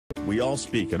we all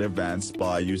speak at events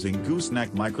by using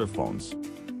gooseneck microphones.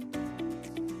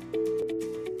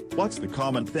 What's the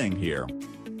common thing here?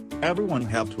 Everyone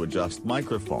have to adjust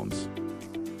microphones.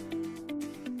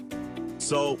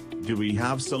 So, do we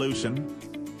have solution?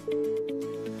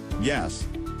 Yes.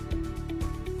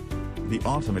 The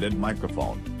automated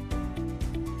microphone.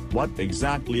 What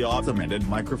exactly automated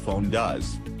microphone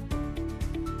does?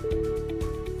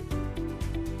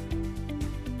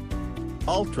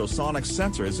 Ultrasonic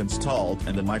sensors installed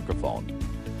in the microphone.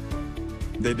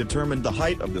 They determine the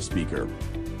height of the speaker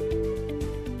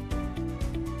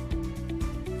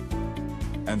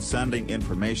and sending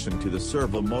information to the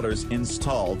servo motors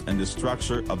installed in the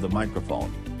structure of the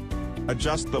microphone.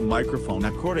 Adjust the microphone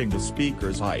according to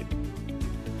speaker's height.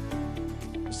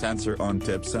 Sensor on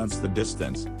tip sense the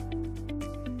distance.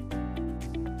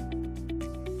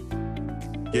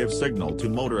 Give signal to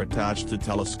motor attached to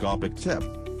telescopic tip.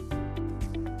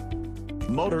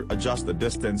 Motor adjust the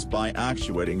distance by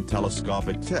actuating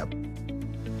telescopic tip.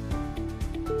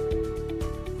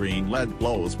 Green LED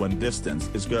glows when distance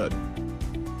is good.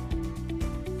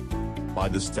 By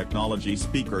this technology,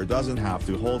 speaker doesn't have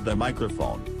to hold the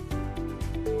microphone.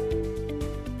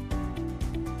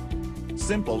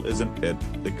 Simple, isn't it?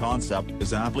 The concept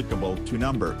is applicable to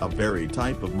number of varied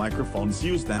type of microphones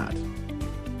used at.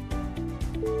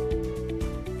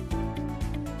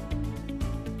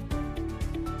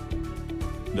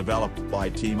 Developed by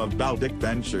team of Boudhik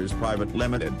Ventures Private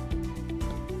Limited.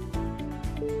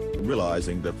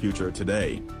 Realizing the future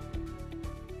today.